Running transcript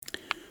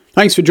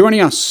Thanks for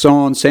joining us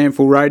on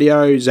SANFL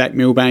Radio. Zach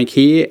Milbank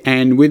here,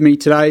 and with me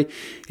today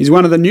is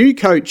one of the new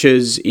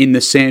coaches in the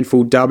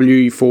SANFL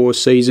W for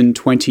season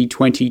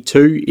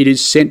 2022. It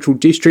is Central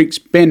District's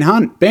Ben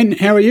Hunt. Ben,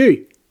 how are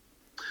you?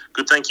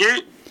 Good, thank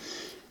you.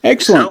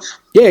 Excellent. Yourself?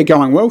 Yeah,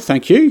 going well,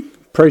 thank you.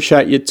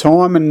 Appreciate your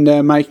time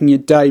and making your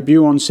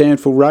debut on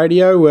SANFL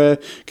Radio.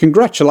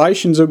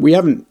 Congratulations. We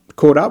haven't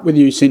caught up with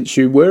you since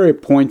you were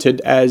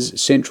appointed as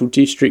Central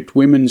District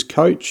Women's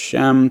Coach.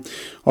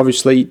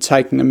 Obviously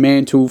taking the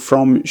mantle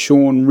from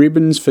Sean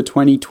Ribbons for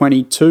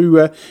 2022.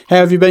 How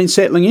have you been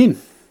settling in?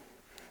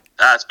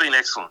 It's been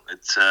excellent.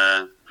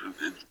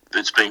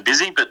 It's been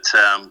busy, but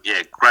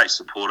great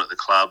support at the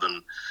club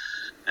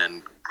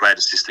and great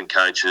assistant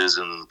coaches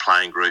and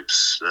playing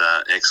groups.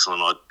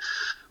 Excellent.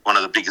 One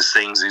of the biggest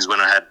things is when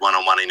I had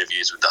one-on-one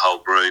interviews with the whole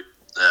group.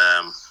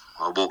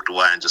 I walked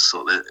away and just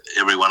thought that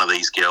every one of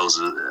these girls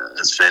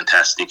is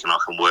fantastic, and I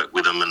can work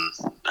with them. And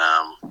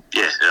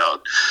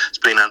it's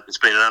been an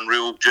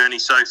unreal journey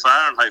so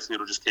far, and hopefully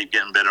it'll just keep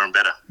getting better and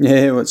better.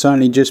 Yeah, well, it's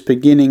only just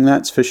beginning,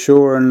 that's for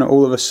sure. And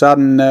all of a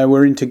sudden,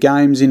 we're into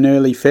games in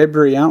early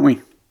February, aren't we?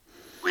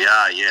 We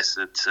are, yes.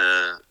 It's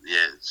a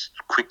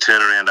quick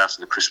turnaround after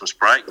the Christmas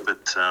break,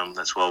 but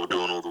that's why we're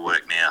doing all the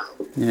work now.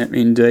 Yeah,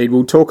 indeed.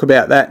 We'll talk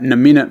about that in a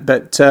minute,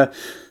 but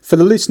for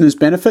the listeners'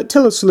 benefit,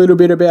 tell us a little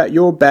bit about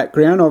your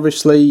background.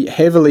 Obviously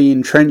heavily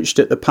entrenched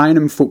at the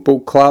Payneham Football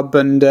Club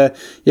and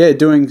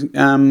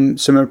doing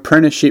some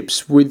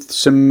apprenticeships with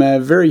some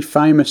very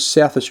famous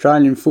South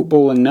Australian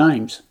footballing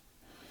names.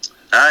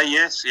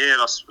 Yes.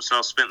 So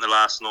I spent the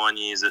last 9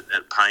 years at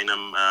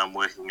Payneham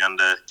working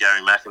under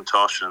Gary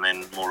McIntosh and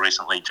then more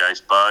recently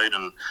Jace Bode.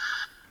 And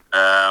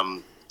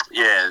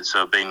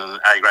so I've been an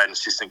A-grade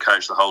assistant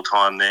coach the whole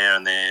time there,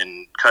 and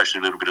then coached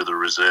a little bit of the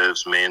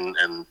reserves men,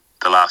 and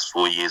the last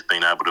 4 years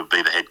been able to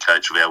be the head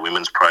coach of our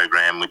women's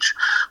program, which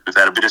we've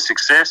had a bit of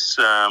success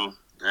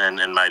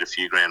and made a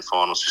few grand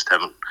finals. Just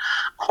haven't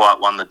quite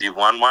won the Div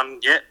 1 one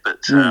yet,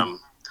 but the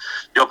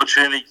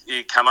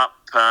opportunity come up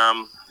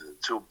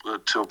to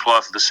apply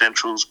for the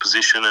Central's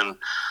position, and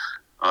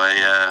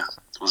I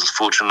was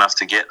fortunate enough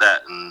to get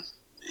that. And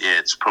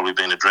it's probably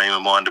been a dream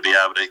of mine to be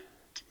able to.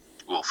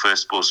 Well,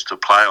 first was to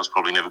play. I was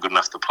probably never good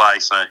enough to play,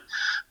 so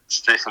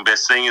second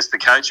best thing is to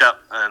coach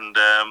up. And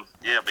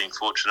I've been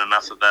fortunate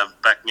enough that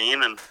they've backed me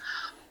in, and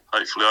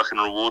hopefully I can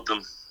reward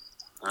them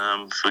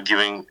for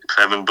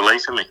having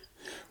belief in me.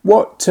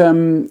 What,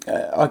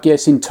 I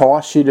guess,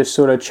 enticed you to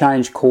sort of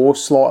change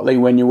course slightly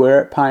when you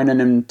were at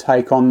Payneham and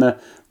take on the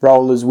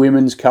role as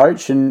women's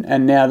coach,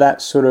 and now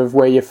that's sort of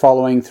where you're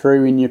following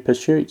through in your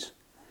pursuits?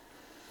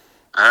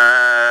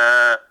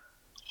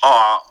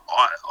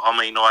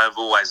 I have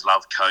always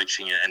loved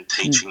coaching and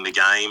teaching the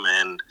game,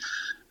 and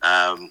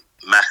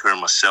Macca and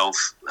myself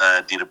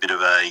did a bit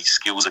of a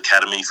skills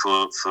academy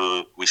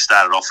we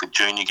started off with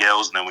junior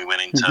girls, and then we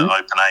went into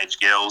open age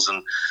girls,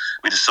 and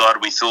we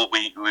decided we thought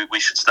we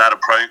should start a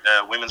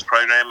women's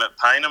program at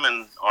Payneham.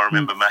 And I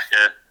remember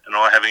Macca and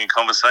I having a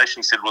conversation.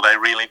 He said, well, they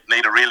really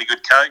need a really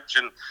good coach,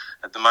 and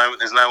at the moment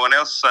there's no one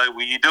else, so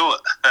will you do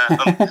it?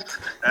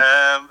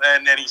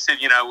 And then he said,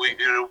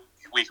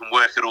 we can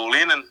work it all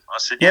in, and I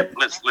said, yep,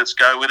 let's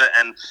go with it.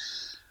 And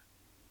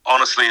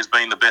honestly, it's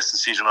been the best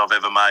decision I've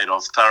ever made.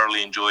 I've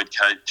thoroughly enjoyed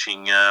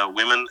coaching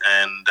women,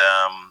 and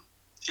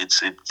it's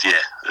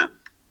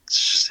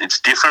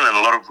different. And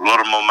a lot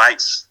of my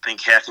mates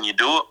think, how can you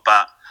do it?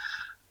 But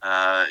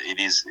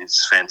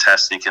it's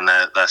fantastic, and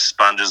they're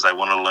sponges. They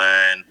want to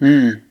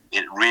learn.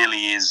 It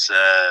really is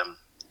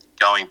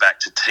going back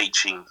to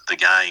teaching the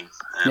game,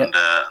 and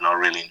I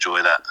really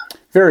enjoy that.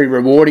 Very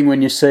rewarding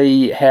when you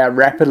see how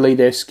rapidly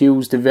their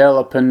skills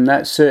develop, and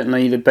that's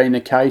certainly been the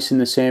case in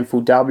the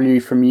SANFL W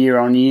from year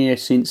on year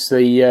since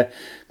the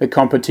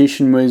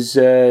competition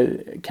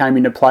came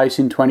into place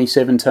in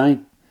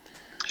 2017.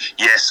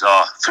 Yes,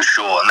 for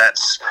sure, and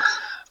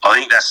I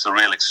think that's the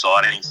real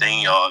exciting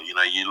thing.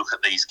 You look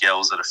at these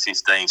girls that are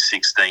 15,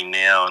 16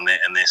 now, and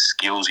their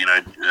skills.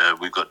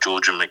 We've got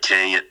Georgia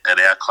McKee at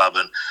our club,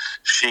 and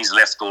she's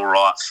left or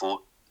right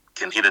foot,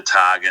 can hit a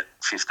target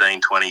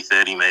 15, 20,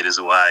 30 metres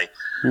away.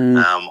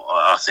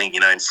 I think,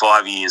 in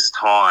 5 years'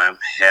 time,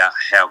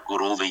 how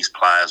good all these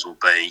players will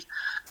be.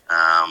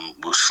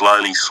 We'll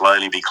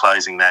slowly be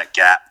closing that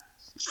gap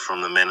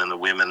from the men and the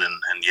women,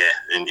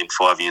 and in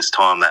 5 years'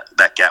 time,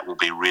 that gap will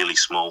be really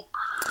small.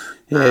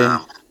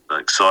 Yeah.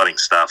 Exciting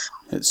stuff.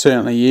 It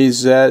certainly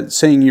is.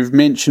 Seeing you've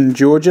mentioned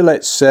Georgia,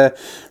 let's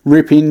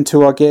rip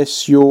into, I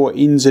guess, your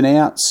ins and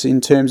outs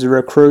in terms of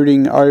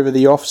recruiting over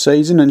the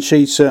off-season, and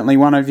she's certainly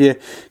one of your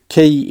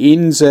key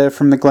ins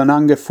from the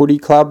Glenunga Footy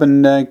Club,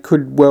 and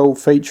could well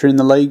feature in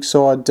the league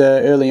side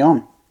early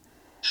on.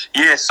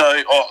 Yeah,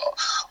 so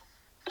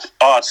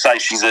I'd say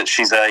she's a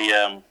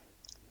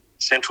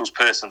Central's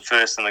person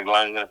first and the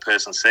Glenunga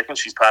person second.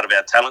 She's part of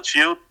our Talent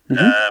Shield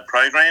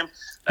program.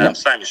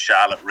 Same as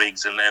Charlotte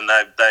Riggs, and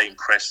they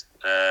impressed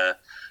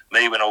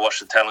me when I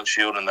watched the Talent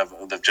Shield, and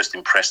they've just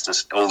impressed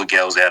us, all the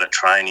girls out at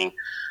training.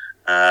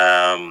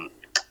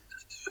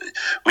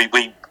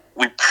 We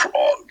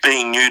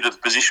being new to the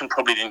position,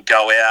 probably didn't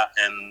go out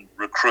and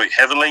recruit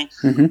heavily.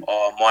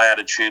 My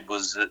attitude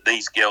was that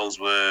these girls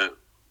were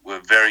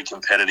very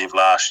competitive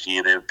last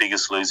year. Their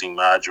biggest losing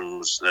margin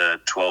was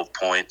 12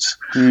 points.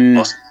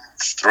 Lost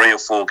 3 or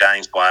 4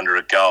 games by under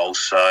a goal.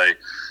 So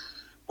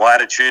my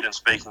attitude, and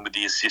speaking with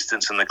the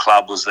assistants and the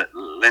club, was that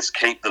let's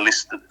keep the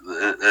list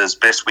as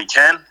best we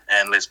can,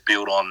 and let's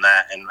build on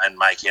that and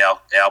make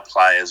our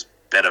players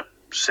better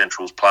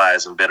Central's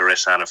players and better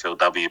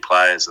SANFLW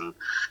players, and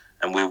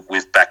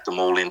we've backed them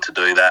all in to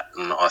do that,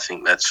 and I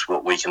think that's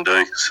what we can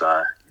do.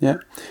 So yeah,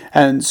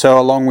 and so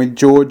along with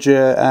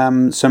Georgia,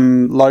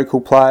 some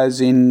local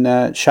players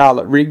in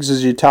Charlotte Riggs,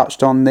 as you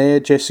touched on there,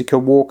 Jessica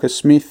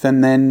Walker-Smith,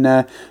 and then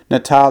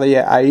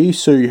Natalia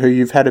Aisu, who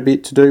you've had a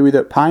bit to do with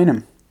at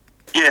Payneham.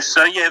 Yeah,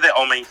 so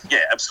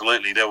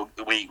absolutely.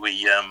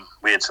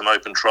 We had some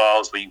open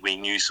trials. We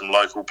knew some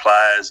local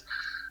players.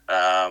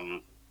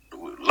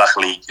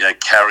 Luckily,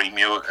 Carrie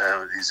Muir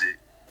is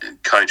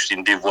coached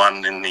in Div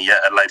 1 in the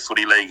Adelaide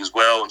Footy League as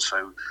well, and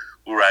so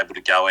we were able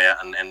to go out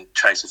and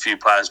chase a few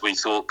players we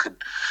thought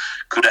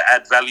could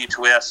add value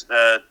to our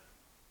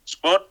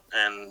squad,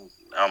 and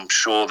I'm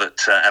sure that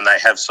and they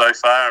have so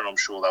far, and I'm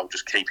sure they'll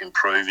just keep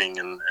improving,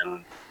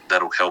 and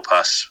that'll help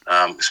us,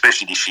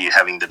 especially this year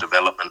having the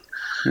development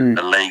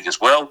the league as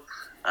well.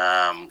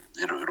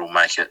 It'll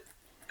make it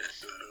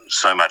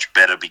so much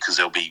better because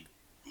there'll be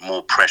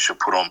more pressure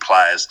put on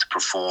players to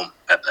perform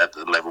at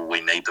the level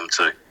we need them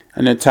to.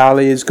 And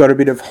Natalia's got a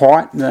bit of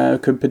height,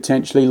 could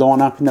potentially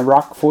line up in the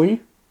ruck for you?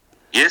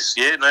 Yes,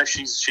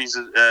 she's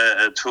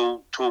a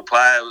tall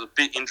player. A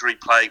bit injury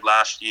plagued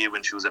last year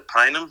when she was at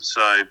Payneham,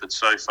 but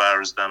so far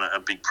has done a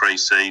big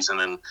pre-season,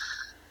 and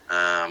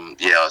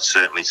I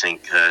certainly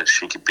think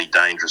she could be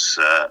dangerous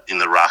in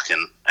the ruck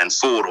and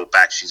forward or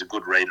back. She's a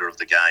good reader of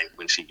the game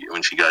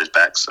when she goes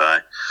back. So,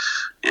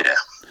 yeah.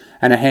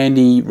 And a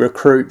handy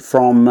recruit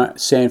from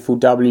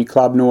SANFLW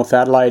Club North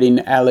Adelaide in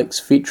Alex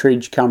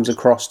Fittridge comes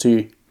across to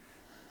you.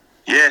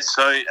 Yeah,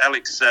 so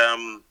Alex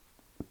knows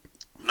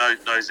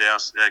our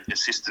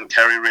assistant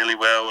Carrie really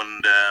well,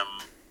 and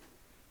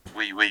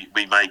we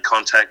made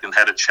contact and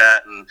had a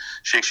chat, and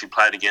she actually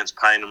played against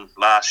Payneham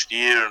last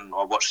year, and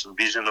I watched some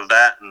vision of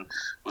that and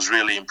was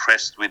really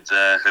impressed with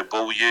her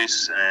ball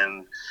use,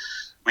 and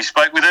we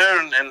spoke with her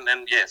and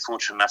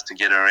fortunate enough to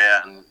get her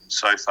out, and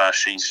so far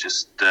she's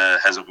just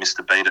hasn't missed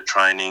a beat at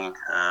training.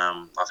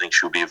 I think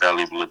she'll be a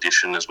valuable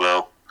addition as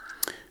well.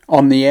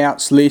 On the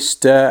outs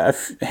list, a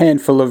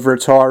handful of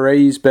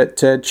retirees, but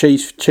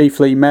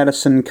chiefly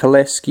Madison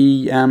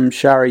Koleski,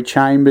 Shari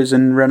Chambers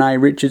and Renee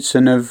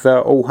Richardson have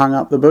all hung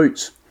up the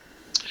boots.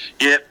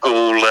 Yep,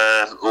 all.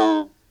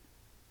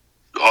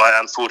 I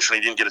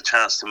unfortunately didn't get a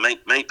chance to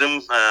meet them.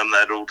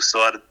 They'd all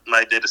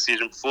made their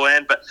decision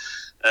beforehand, but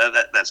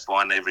that's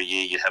fine. Every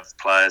year you have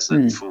players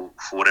that, for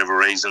whatever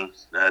reason,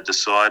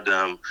 decide,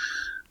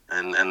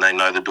 and they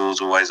know the door's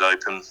always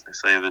open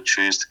if they ever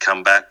choose to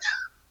come back.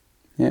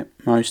 Yeah,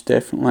 most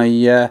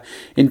definitely.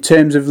 In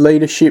terms of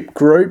leadership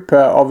group,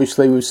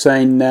 obviously we've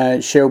seen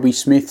Shelby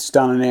Smith's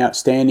done an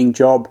outstanding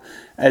job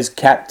as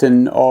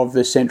captain of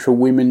the Central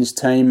women's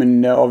team,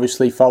 and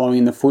obviously following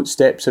in the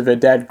footsteps of her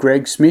dad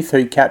Greg Smith,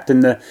 who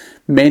captained the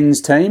men's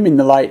team in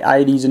the late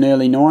 80s and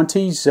early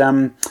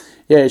 90s.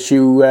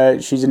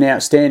 She's an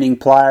outstanding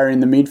player in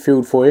the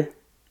midfield for you.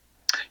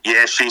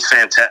 Yeah, she's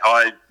fantastic.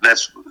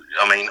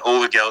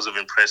 All the girls have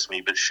impressed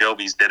me, but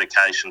Shelby's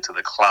dedication to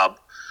the club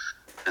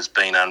has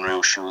been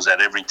unreal. She was at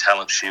every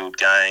Talent Shield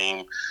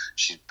game.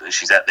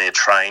 She's at their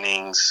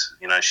trainings.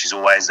 She's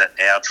always at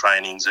our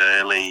trainings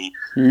early,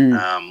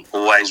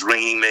 always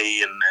ringing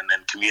me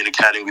and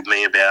communicating with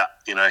me about,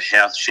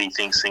 how she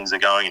thinks things are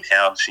going and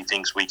how she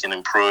thinks we can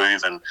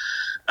improve, and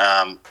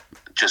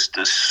just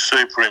a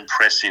super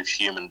impressive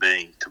human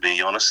being, to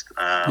be honest.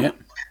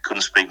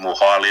 Couldn't speak more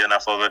highly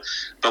enough of her.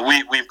 But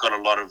we've got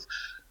a lot of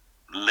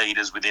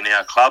leaders within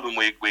our club, and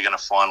we're going to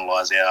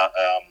finalise our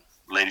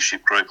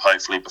leadership group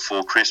hopefully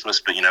before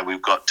Christmas. But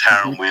we've got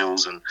Taryn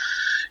Wills and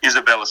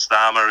Isabella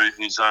Starmer,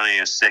 who's only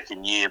her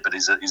second year, but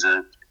is a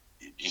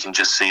you can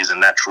just see as a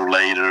natural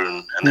leader,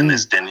 and then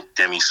there's Demi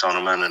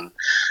Sonneman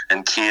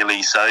and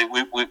Keely. So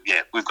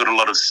we've got a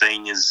lot of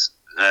seniors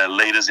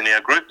leaders in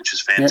our group, which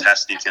is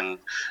fantastic, and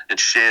it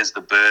shares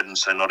the burden,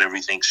 so not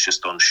everything's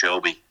just on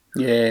Shelby.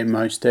 Yeah,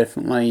 most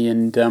definitely.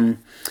 And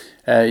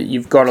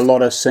you've got a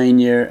lot of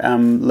senior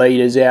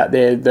leaders out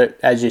there that,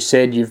 as you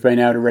said, you've been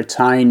able to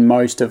retain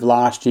most of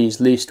last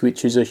year's list,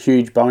 which is a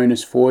huge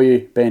bonus for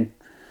you, Ben.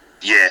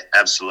 Yeah,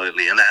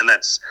 absolutely. And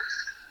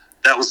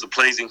that was the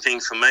pleasing thing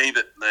for me,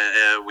 that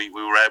we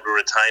were able to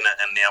retain it,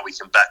 and now we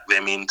can back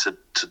them in to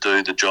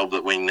do the job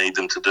that we need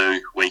them to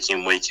do week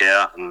in, week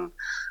out. And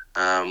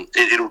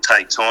it'll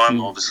take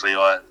time. Obviously,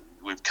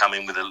 we've come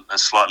in with a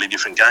slightly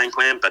different game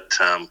plan, but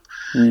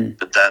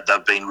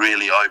they've been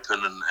really open,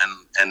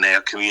 and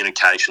their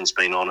communication's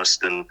been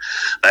honest, and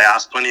they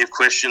ask plenty of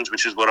questions,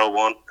 which is what I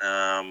want,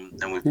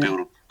 and we've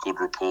built a good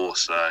rapport,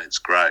 so it's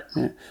great.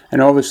 Yeah.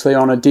 And obviously,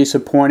 on a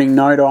disappointing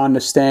note, I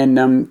understand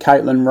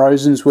Caitlin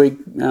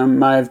Rosenzweig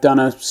may have done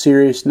a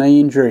serious knee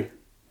injury.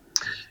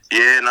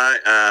 Yeah,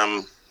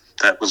 no,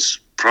 that was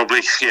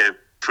probably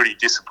pretty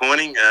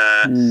disappointing.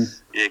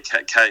 Yeah,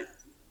 Kate,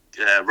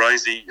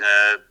 Rosie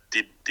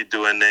did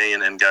do her knee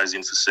and goes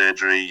in for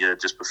surgery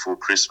just before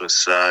Christmas.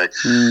 So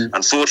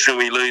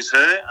unfortunately, we lose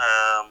her.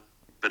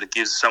 But it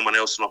gives someone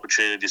else an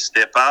opportunity to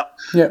step up.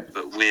 Yep.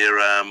 But we're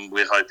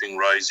hoping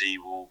Rosie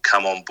will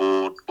come on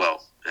board.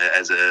 Well,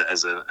 as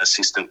an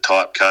assistant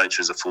type coach,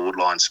 as a forward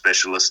line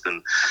specialist,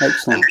 and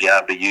be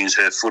able to use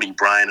her footy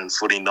brain and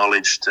footy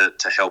knowledge to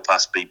help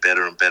us be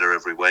better and better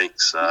every week.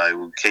 So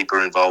we'll keep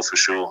her involved for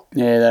sure.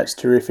 Yeah, that's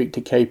terrific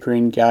to keep her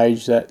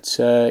engaged.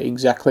 That's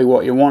exactly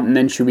what you want, and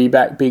then she'll be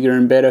back bigger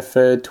and better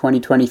for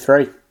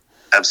 2023.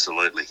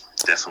 Absolutely,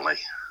 definitely.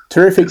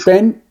 Terrific,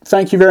 Ben.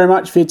 Thank you very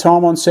much for your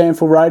time on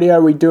SANFL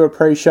Radio. We do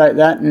appreciate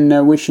that,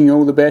 and wishing you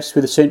all the best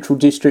with the Central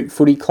District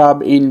Footy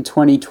Club in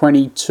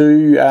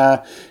 2022.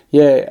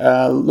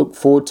 Look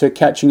forward to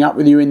catching up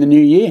with you in the new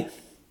year.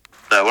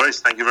 No worries.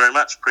 Thank you very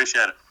much.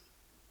 Appreciate it.